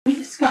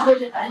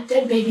discovered a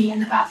dead baby in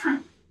the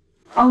bathroom.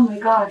 Oh my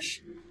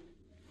gosh.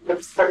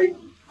 I'm sorry.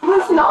 I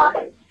was not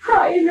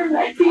crying or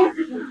nothing.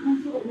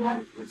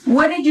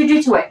 What did you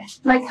do to it?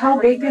 Like, how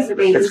big is the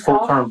baby? It's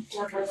full term.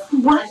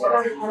 What?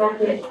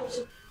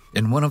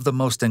 In one of the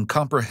most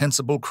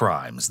incomprehensible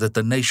crimes that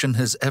the nation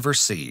has ever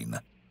seen,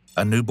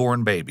 a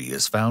newborn baby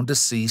is found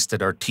deceased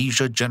at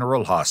Artesia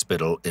General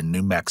Hospital in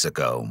New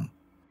Mexico.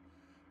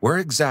 Where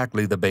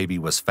exactly the baby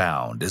was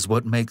found is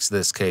what makes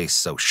this case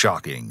so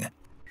shocking.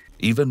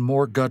 Even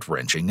more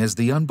gut-wrenching is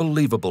the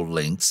unbelievable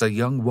lengths a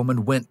young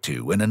woman went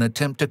to in an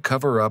attempt to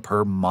cover up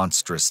her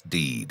monstrous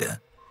deed.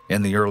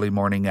 In the early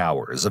morning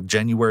hours of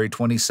January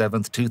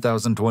 27,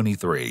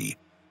 2023,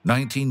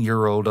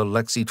 19-year-old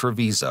Alexi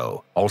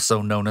Trevizo,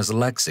 also known as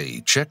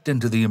Lexi, checked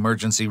into the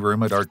emergency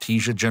room at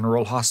Artesia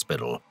General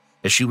Hospital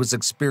as she was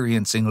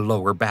experiencing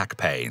lower back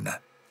pain.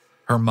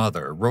 Her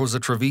mother, Rosa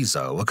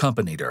Trevizo,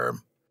 accompanied her.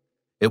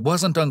 It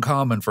wasn't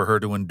uncommon for her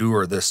to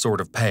endure this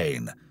sort of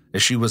pain,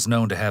 as she was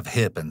known to have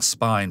hip and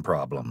spine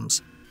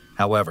problems.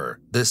 However,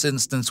 this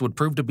instance would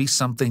prove to be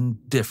something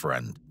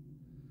different.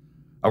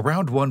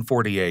 Around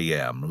 1:40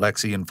 a.m.,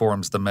 Lexi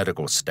informs the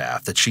medical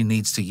staff that she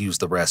needs to use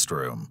the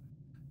restroom.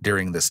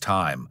 During this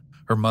time,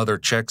 her mother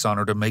checks on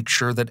her to make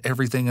sure that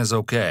everything is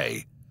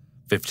okay.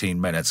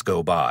 15 minutes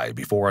go by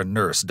before a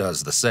nurse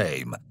does the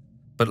same,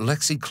 but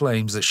Lexi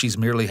claims that she's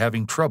merely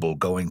having trouble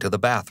going to the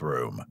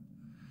bathroom.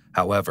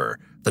 However,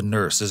 the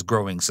nurse is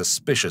growing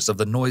suspicious of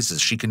the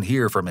noises she can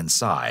hear from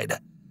inside.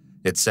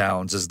 It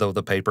sounds as though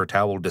the paper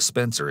towel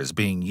dispenser is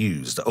being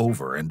used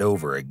over and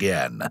over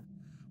again,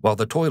 while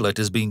the toilet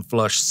is being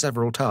flushed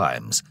several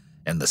times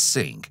and the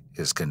sink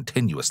is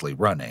continuously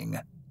running.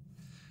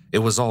 It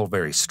was all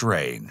very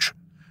strange.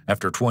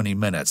 After 20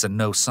 minutes and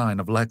no sign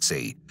of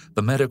Lexi,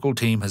 the medical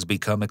team has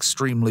become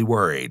extremely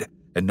worried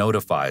and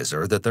notifies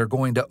her that they're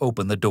going to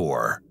open the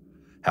door.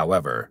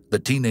 However, the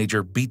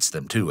teenager beats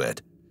them to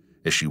it.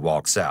 As she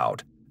walks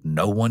out,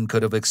 no one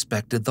could have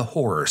expected the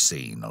horror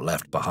scene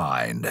left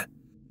behind.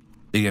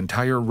 The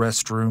entire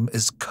restroom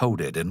is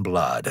coated in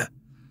blood.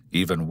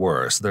 Even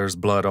worse, there's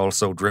blood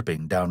also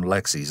dripping down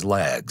Lexi's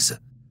legs.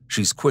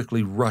 She's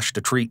quickly rushed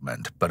to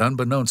treatment, but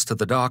unbeknownst to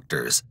the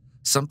doctors,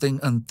 something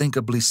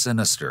unthinkably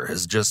sinister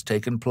has just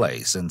taken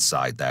place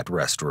inside that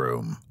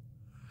restroom.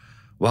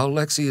 While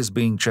Lexi is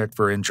being checked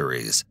for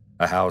injuries,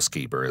 a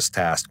housekeeper is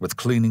tasked with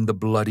cleaning the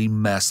bloody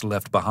mess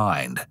left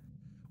behind,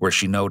 where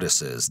she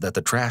notices that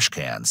the trash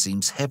can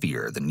seems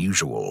heavier than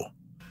usual.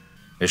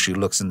 As she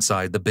looks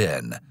inside the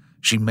bin,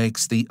 she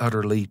makes the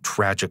utterly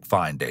tragic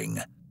finding: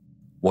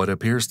 what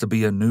appears to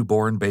be a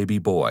newborn baby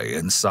boy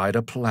inside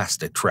a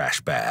plastic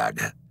trash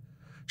bag.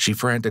 She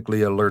frantically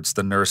alerts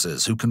the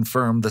nurses, who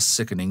confirm the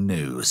sickening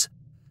news.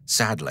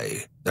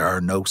 Sadly, there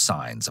are no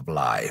signs of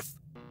life.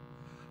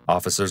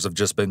 Officers have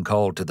just been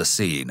called to the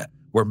scene,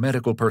 where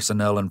medical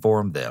personnel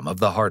inform them of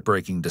the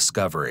heartbreaking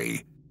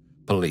discovery.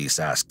 Police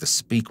ask to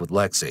speak with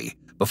Lexi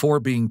before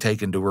being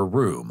taken to her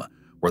room,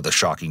 where the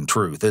shocking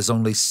truth is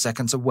only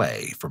seconds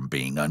away from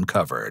being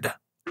uncovered.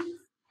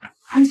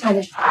 I'm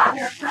sorry.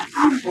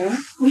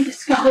 We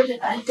discovered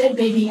a dead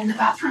baby in the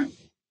bathroom.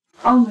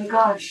 Oh my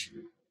gosh.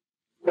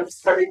 I'm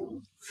sorry.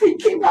 He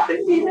came out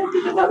at me and I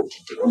didn't know what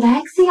to do.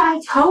 Lexi,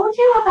 I told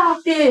you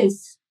about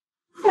this.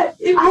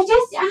 I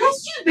just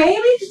asked you,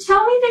 baby, to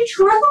tell me the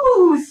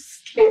truth.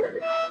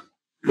 Scared.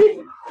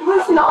 It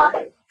was not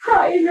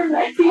crying or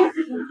nothing.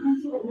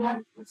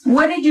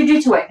 What did you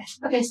do to it?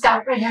 Okay,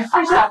 stop right here.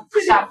 Stop.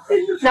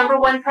 Number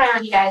one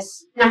priority,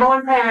 guys. Number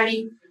one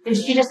priority. If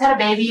she just had a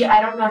baby,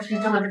 I don't know if she's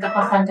delivered the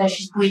placenta.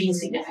 She's bleeding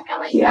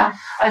significantly. Yeah.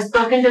 I've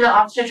spoken to the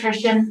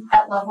obstetrician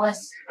at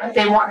Loveless.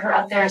 They want her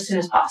out there as soon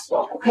as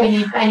possible.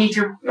 Okay. I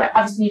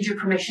obviously need your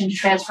permission to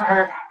transfer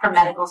her for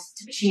medicals.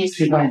 She's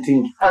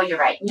 19. Oh, you're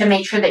right. To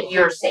make sure that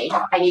you're safe,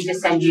 I need to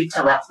send you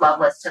to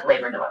Loveless to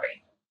labor and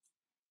delivery.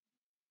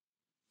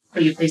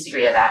 Will you please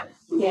agree to that?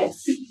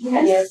 Yes.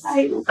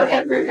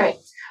 Okay, great.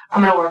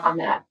 I'm going to work on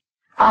that.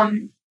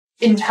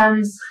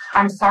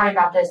 I'm sorry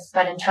about this,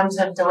 but in terms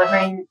of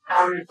delivering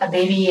a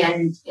baby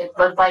and it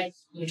looked like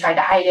you tried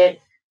to hide it,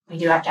 we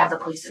do have to have the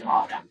police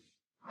involved.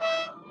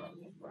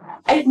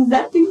 And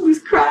nothing was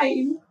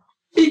crying.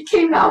 It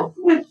came out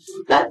with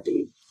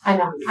nothing. I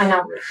know.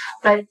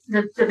 But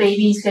the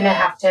baby's going to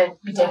have to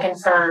be taken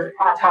for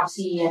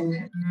autopsy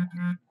and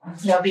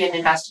there'll be an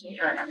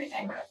investigator and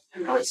everything.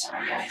 I'm really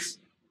sorry, guys.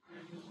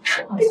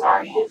 I'm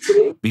sorry.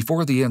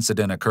 Before the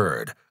incident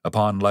occurred,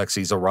 upon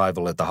Lexi's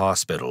arrival at the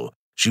hospital,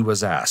 she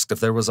was asked if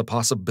there was a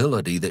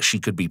possibility that she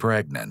could be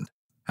pregnant.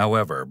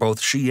 However, both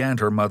she and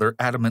her mother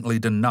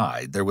adamantly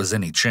denied there was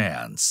any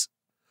chance.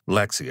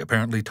 Lexi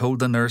apparently told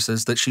the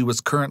nurses that she was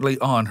currently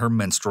on her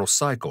menstrual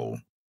cycle.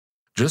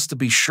 Just to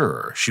be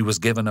sure, she was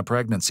given a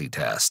pregnancy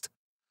test.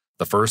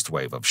 The first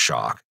wave of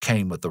shock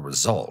came with the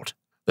result.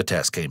 The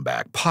test came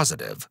back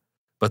positive,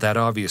 but that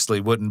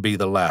obviously wouldn't be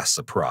the last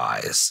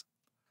surprise.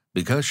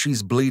 Because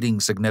she's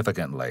bleeding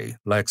significantly,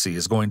 Lexi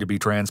is going to be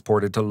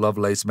transported to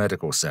Lovelace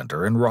Medical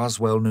Center in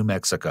Roswell, New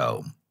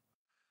Mexico.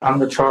 I'm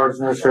the charge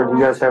nurse here. Do you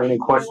guys have any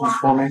questions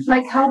for me?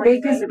 Like, how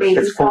big is the baby?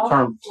 It's full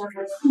term.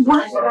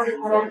 What?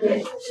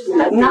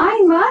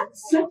 9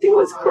 months? That thing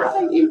was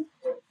crying.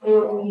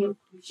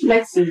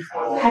 Lexi,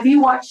 have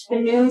you watched the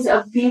news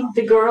of the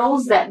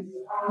girls that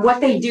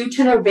what they do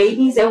to their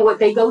babies and what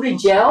they go to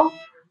jail?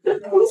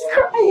 That thing was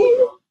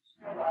crying.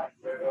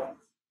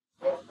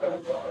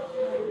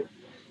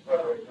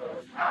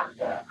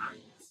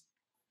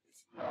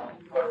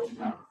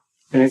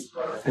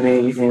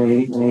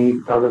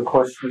 Any other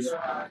questions?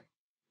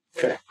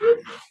 Okay.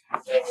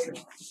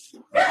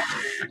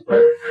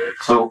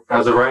 So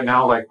as of right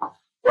now, like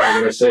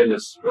I said,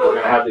 is we're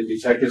gonna have the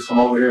detectives come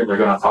over here and they're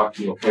gonna talk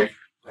to you. Okay.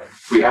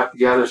 We have to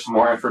gather some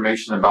more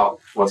information about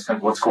what's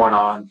going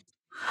on.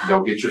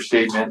 They'll get your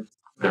statement.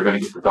 They're gonna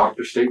get the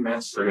doctor's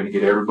statements. They're gonna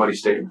get everybody's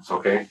statements.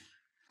 Okay.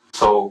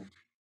 So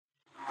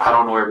I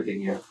don't know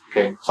everything yet.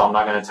 Okay. So I'm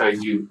not gonna tell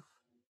you.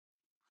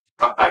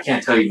 I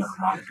can't tell you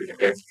nothing.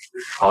 Okay.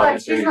 All I can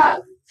say She's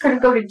not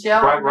gonna go to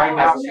jail. Right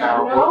now,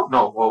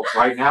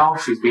 right now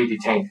she's being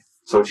detained.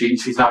 So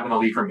she's not gonna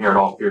leave from here at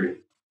all,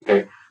 period.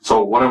 Okay.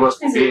 So one of us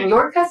Is it in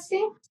your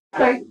custody?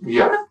 Like,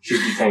 yeah,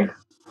 she's detained.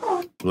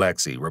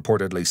 Lexi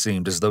reportedly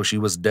seemed as though she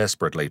was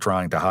desperately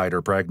trying to hide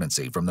her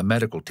pregnancy from the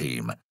medical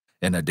team,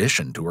 in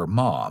addition to her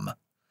mom.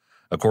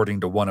 According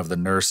to one of the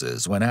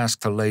nurses, when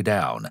asked to lay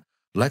down,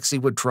 Lexi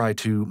would try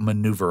to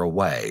maneuver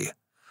away.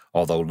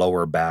 Although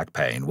lower back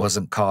pain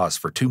wasn't cause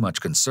for too much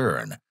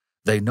concern,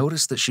 they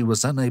noticed that she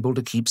was unable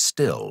to keep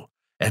still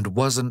and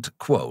wasn't,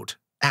 quote,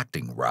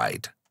 acting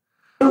right.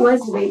 Where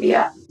was the baby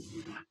at?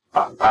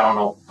 I don't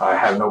know. I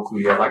have no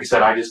clue yet. Like I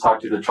said, I just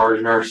talked to the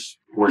charge nurse.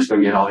 We're still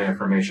getting all the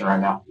information right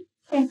now.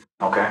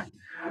 Okay.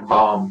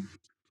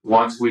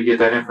 Once we get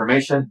that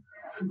information,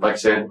 like I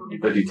said,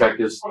 the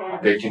detectives,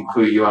 they can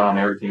clue you out on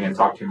everything and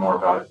talk to you more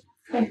about it.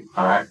 Okay.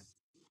 All right.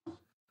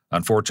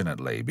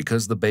 Unfortunately,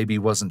 because the baby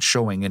wasn't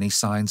showing any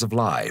signs of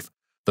life,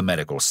 the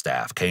medical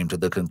staff came to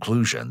the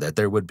conclusion that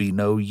there would be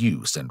no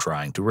use in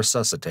trying to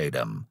resuscitate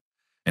him,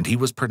 and he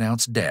was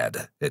pronounced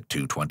dead at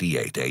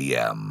 2:28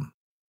 a.m.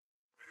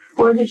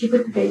 Where did you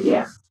put the baby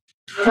at?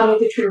 Tell me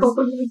the truth.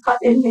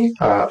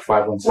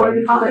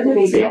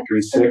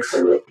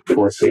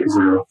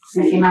 517-836-460.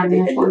 You came out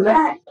in the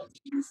bag.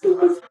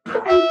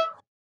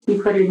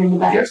 You put it in the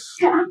bag? Yes.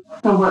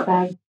 In what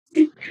bag?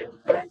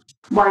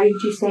 Why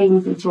didn't you say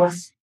anything to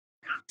us?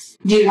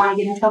 Do you want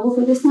to get in trouble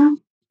for this now?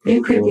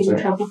 You could get in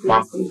trouble for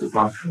this.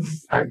 Mom,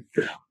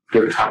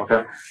 give it time,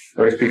 okay?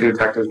 Let me speak to the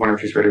detectives whenever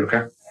she's ready,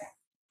 okay?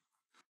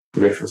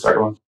 You ready for the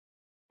second one?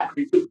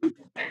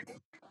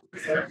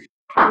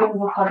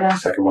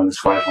 Second one is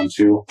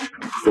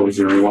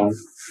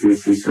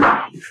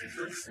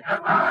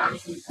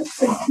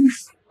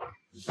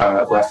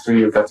 512-401-333. Last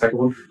three of that second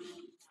one.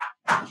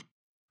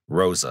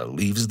 Rosa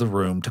leaves the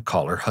room to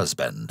call her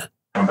husband.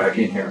 I'm back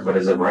in here, but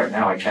as of right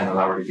now, I can't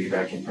allow her to be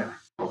back in here.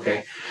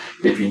 Okay?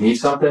 If you need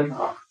something,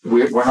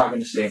 we're not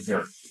going to stay in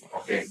here.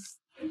 Okay?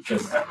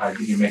 Because I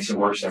think it makes it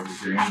worse every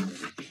 3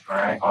 minutes. All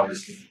right?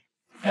 Obviously.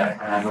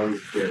 And I know you're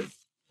scared.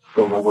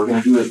 So what we're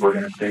going to do is we're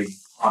going to stay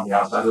on the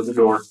outside of the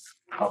door.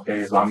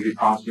 Okay? As long as you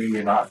promise me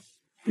you're not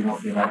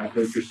going to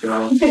hurt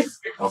yourself.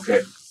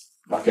 Okay?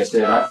 Like I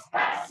said,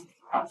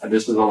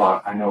 this is a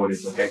lot. I know it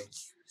is. Okay?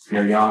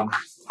 You're young.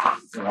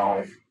 You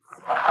know,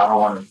 I don't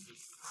want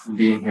to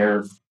be in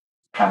here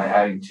kind of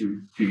adding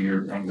to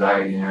your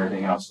anxiety and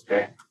everything else,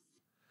 okay?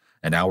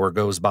 An hour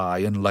goes by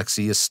and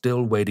Lexi is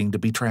still waiting to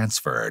be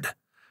transferred.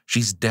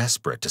 She's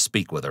desperate to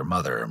speak with her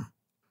mother.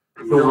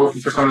 You're looking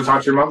for someone to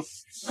talk to your mom?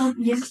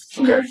 Yes.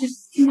 Okay.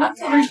 Just not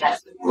telling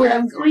us where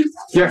I'm going.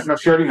 Yeah, no,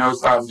 she already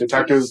knows.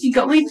 Detectives. She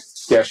going?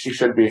 Yeah, she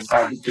should be.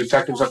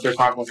 Detectives up there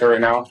talking with her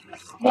right now.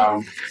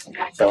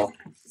 So,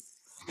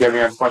 do you have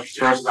any other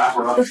questions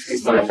for us?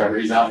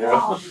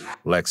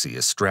 Lexi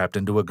is strapped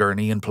into a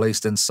gurney and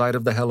placed inside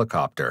of the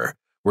helicopter,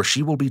 where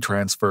she will be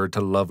transferred to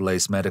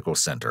Lovelace Medical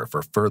Center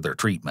for further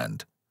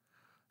treatment.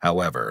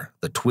 However,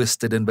 the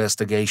twisted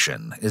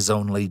investigation is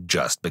only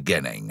just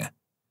beginning.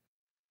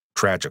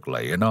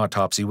 Tragically, an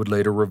autopsy would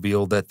later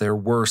reveal that there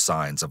were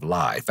signs of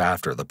life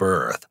after the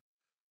birth.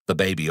 The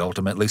baby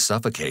ultimately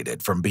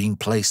suffocated from being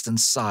placed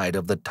inside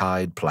of the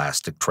tied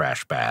plastic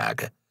trash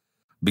bag.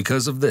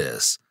 Because of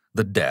this,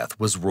 the death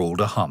was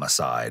ruled a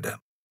homicide.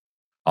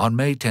 On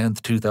May 10,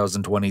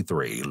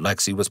 2023,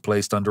 Lexi was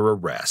placed under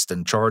arrest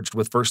and charged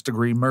with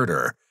first-degree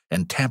murder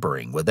and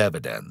tampering with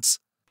evidence.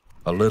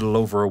 A little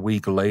over a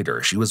week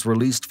later, she was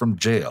released from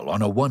jail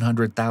on a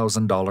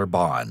 $100,000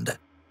 bond.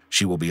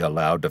 She will be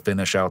allowed to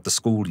finish out the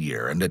school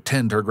year and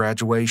attend her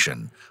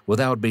graduation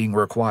without being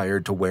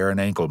required to wear an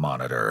ankle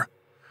monitor.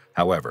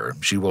 However,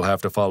 she will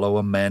have to follow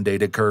a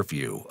mandated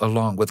curfew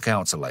along with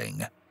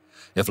counseling.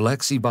 If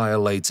Lexi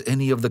violates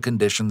any of the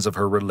conditions of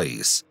her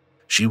release,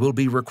 she will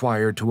be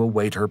required to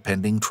await her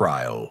pending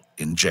trial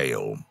in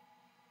jail.